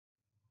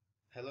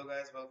Hello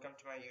guys, welcome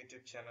to my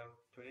YouTube channel.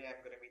 Today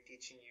I'm going to be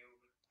teaching you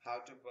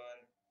how to burn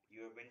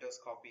your Windows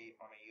copy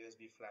on a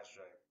USB flash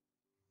drive.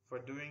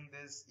 For doing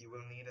this, you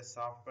will need a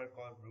software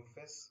called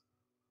Rufus.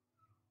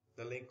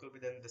 The link will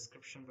be in the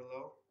description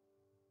below.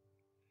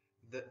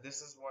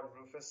 This is what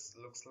Rufus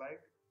looks like.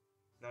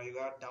 Now you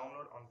got to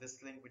download on this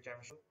link which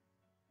I'm showing.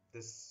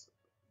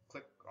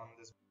 Click on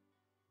this.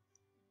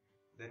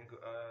 Then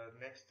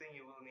next thing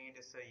you will need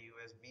is a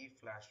USB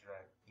flash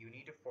drive. You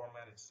need to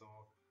format it, so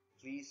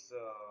please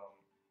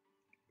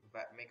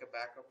make a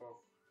backup of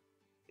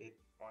it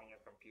on your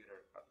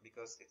computer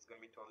because it's going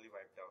to be totally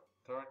wiped out.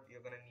 Third,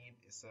 you're going to need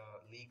is a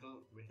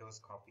legal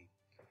Windows copy.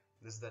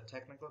 This is the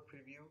technical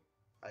preview.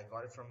 I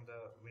got it from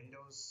the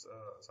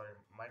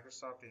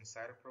Microsoft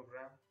Insider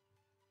program.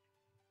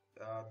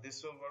 This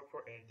will work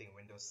for anything,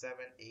 Windows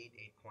 7, 8,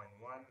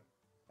 8.1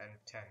 and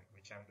 10,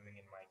 which I'm doing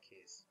in my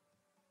case.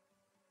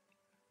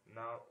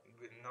 Now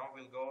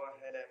we'll go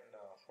ahead and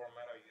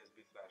format our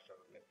USB flash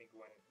drive. Let me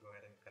go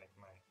ahead and connect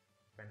my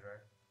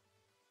pendrive.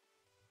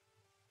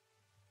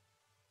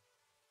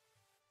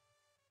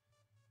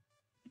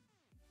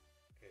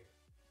 Okay.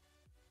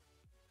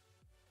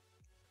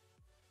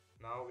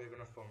 Now we're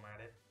gonna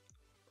format it.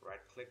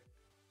 Right click,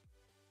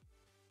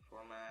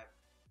 format.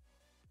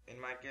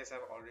 In my case,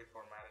 I've already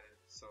formatted it,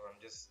 so I'm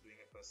just doing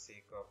it for the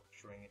sake of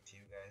showing it to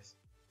you guys.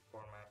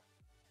 Format.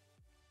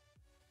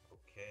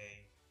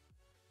 Okay.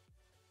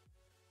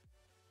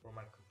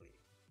 Format complete.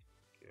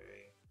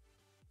 Okay.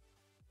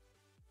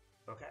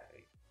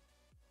 Okay.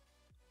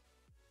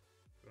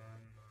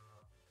 Then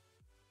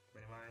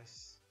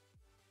minimize.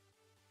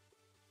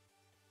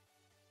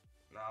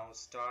 Now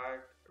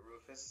start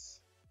Rufus.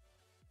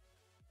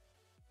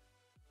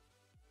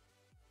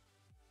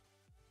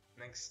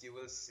 Next you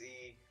will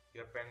see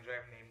your pen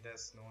drive named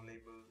as no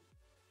label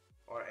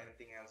or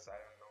anything else, I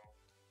don't know.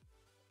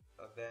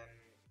 Then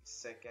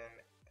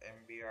second,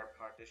 MBR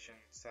partition,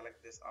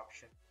 select this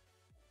option.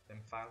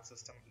 Then file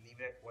system, leave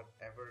it at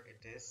whatever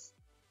it is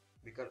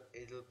because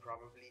it'll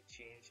probably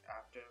change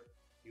after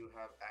you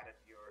have added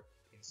your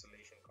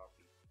installation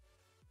copy.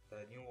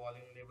 The new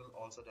volume label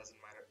also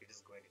doesn't matter, it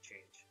is going to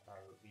change.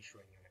 I'll be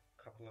showing you in a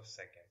couple of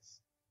seconds.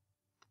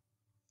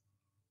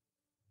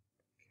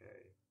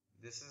 Okay,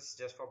 this is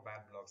just for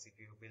bad blocks. If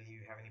you believe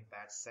you have any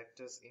bad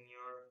sectors in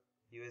your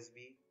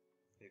USB,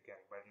 you can,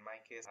 but in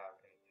my case I don't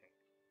have anything.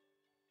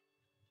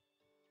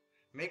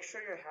 Make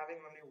sure you're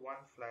having only one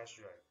flash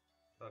drive.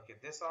 Okay,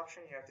 this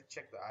option you have to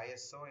check the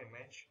ISO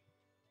image,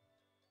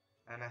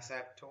 and as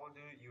I've told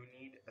you, you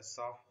need a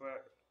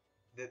software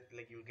that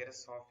you'll get a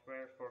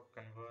software for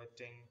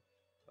converting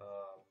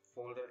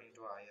folder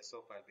into an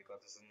ISO file,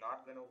 because this is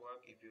not going to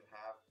work if you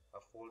have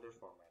a folder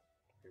format.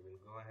 Okay,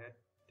 we'll go ahead,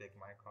 take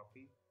my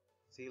copy.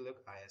 See,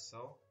 look,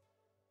 ISO.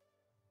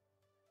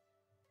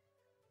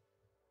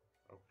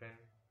 Open.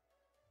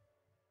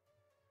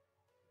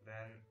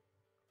 Then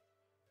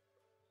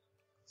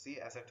see,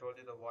 as I told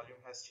you, the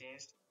volume has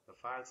changed, the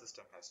file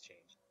system has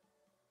changed.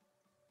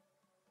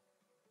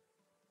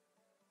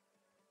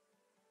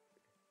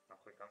 Now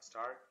click on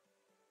start.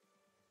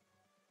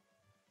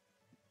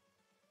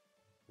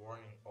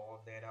 Warning,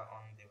 all data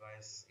on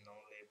device no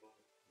label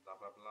blah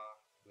blah blah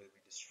will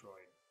be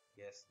destroyed.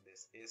 Yes,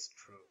 this is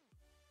true.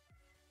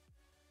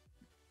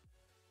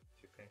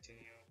 To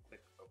continue,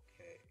 click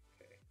OK.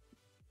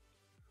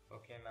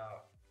 Okay,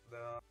 now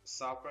the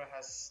software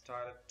has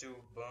started to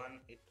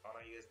burn it on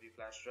a USB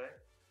flash drive.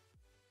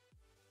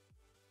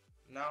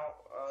 Now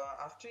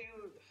after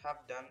you have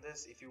done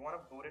this, if you want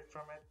to boot it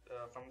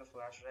from the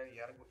flash drive,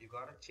 you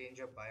gotta change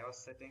your BIOS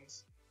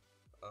settings.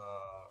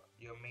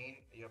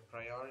 Your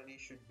priority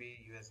should be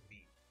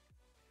USB,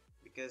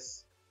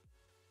 because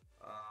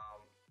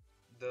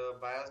the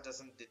BIOS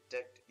doesn't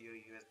detect your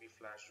USB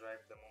flash drive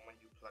the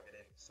moment you plug it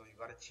in, so you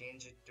gotta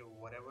change it to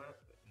whatever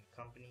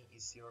company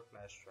is your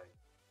flash drive.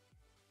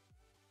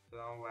 So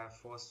now I have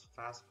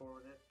fast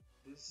forwarded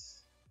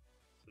this,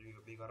 so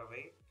we gotta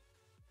wait.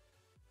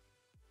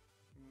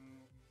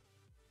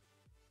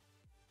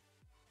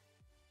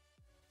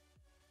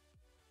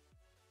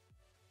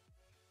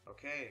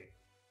 Okay,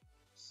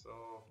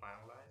 so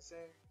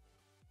finalizing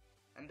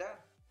and done.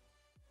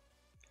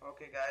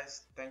 Okay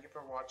guys, thank you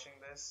for watching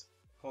this.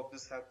 Hope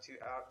this helped you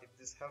out. If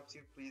this helped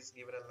you, please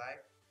give it a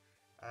like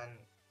and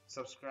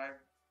subscribe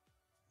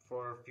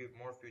for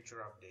more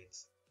future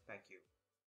updates. Thank you.